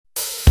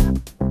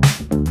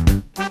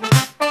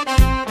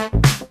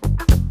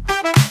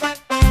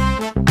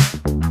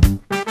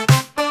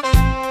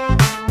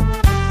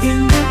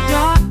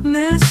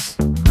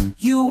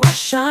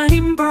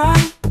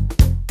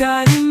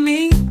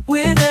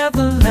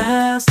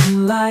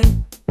everlasting light.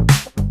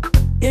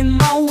 In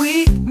my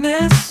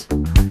weakness,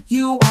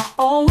 you are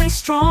always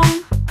strong,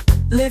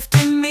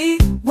 lifting me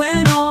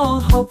when all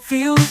hope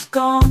feels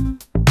gone.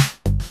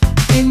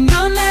 In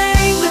your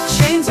name the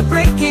chains are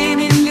breaking,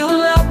 in your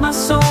love my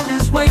soul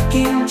is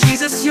waking.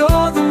 Jesus,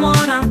 you're the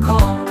one I'm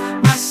called,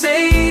 my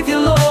Savior,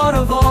 Lord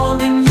of all.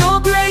 In your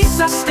grace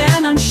I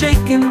stand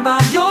unshaken,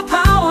 by your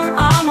power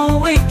I'm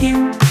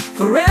awakened.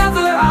 Forever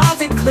I'll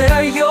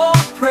declare your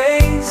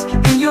praise,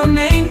 in your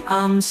name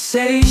I'm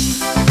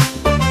saved.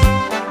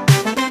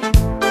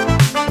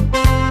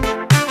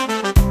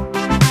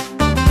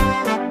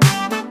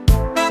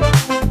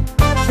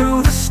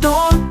 Through the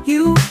storm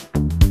you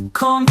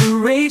calm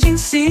the raging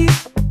sea,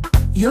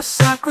 your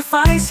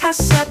sacrifice has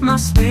set my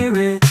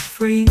spirit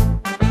free.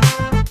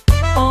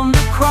 On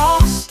the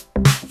cross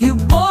you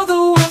bore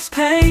the world's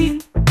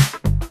pain,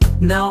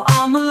 now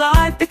I'm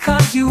alive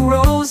because you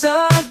rose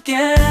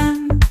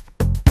again.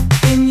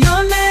 In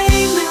your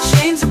name the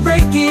chains are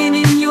breaking,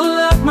 in your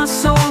love my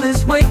soul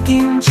is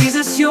waking.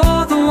 Jesus,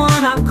 you're the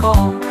one I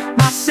call,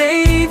 my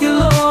Savior,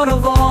 Lord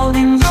of all.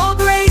 In your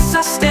grace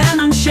I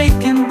stand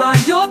unshaken, by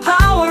your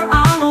power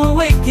I'm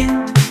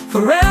awakened.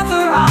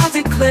 Forever I'll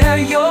declare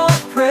your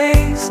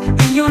praise,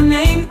 in your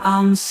name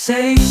I'm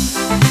saved.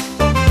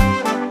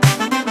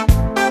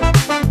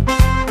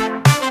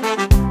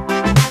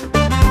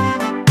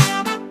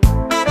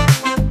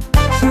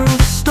 Through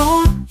the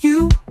storm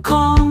you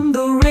calm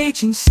the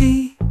raging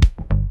sea,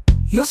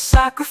 your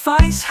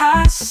sacrifice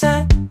has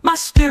set my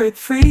spirit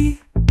free.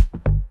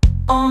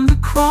 On the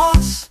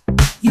cross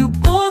you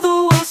bore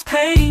the world's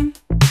pain,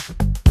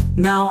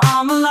 now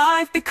I'm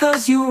alive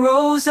because you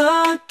rose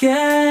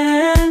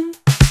again.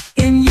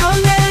 In your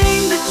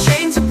name the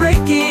chains are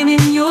breaking,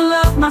 in your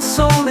love my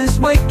soul is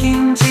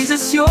waking.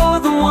 Jesus, you're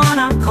the one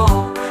I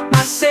call,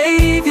 my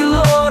Savior,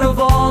 Lord of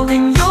all.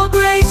 In your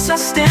grace I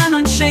stand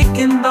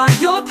unshaken, by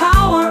your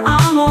power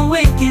I'm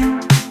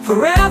awakened.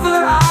 Forever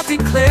I'll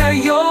declare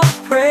your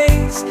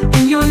praise,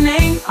 in your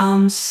name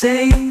I'm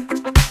saved.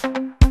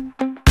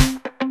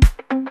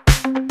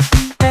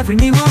 Every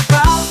knee will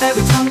bow,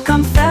 every tongue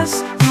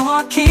confess, you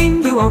are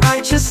King, you are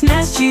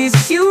righteousness.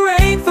 Jesus, you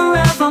reign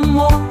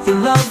forevermore, your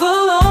love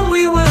alone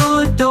we will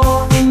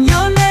adore. In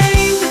your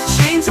name the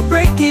chains are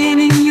breaking,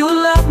 in your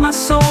love my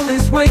soul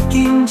is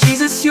waking.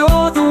 Jesus,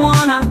 you're the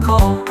one I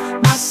call,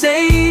 my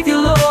Savior,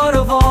 Lord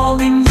of all.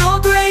 In your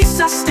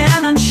grace I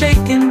stand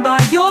unshaken, by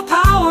your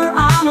power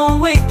I'm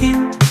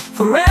awakened.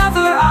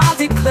 Forever I'll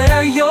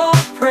declare your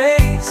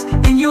praise,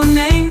 in your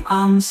name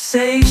I'm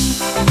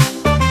saved.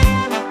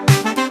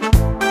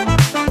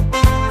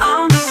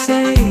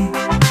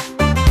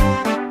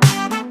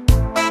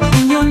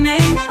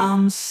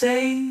 I'm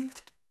saved.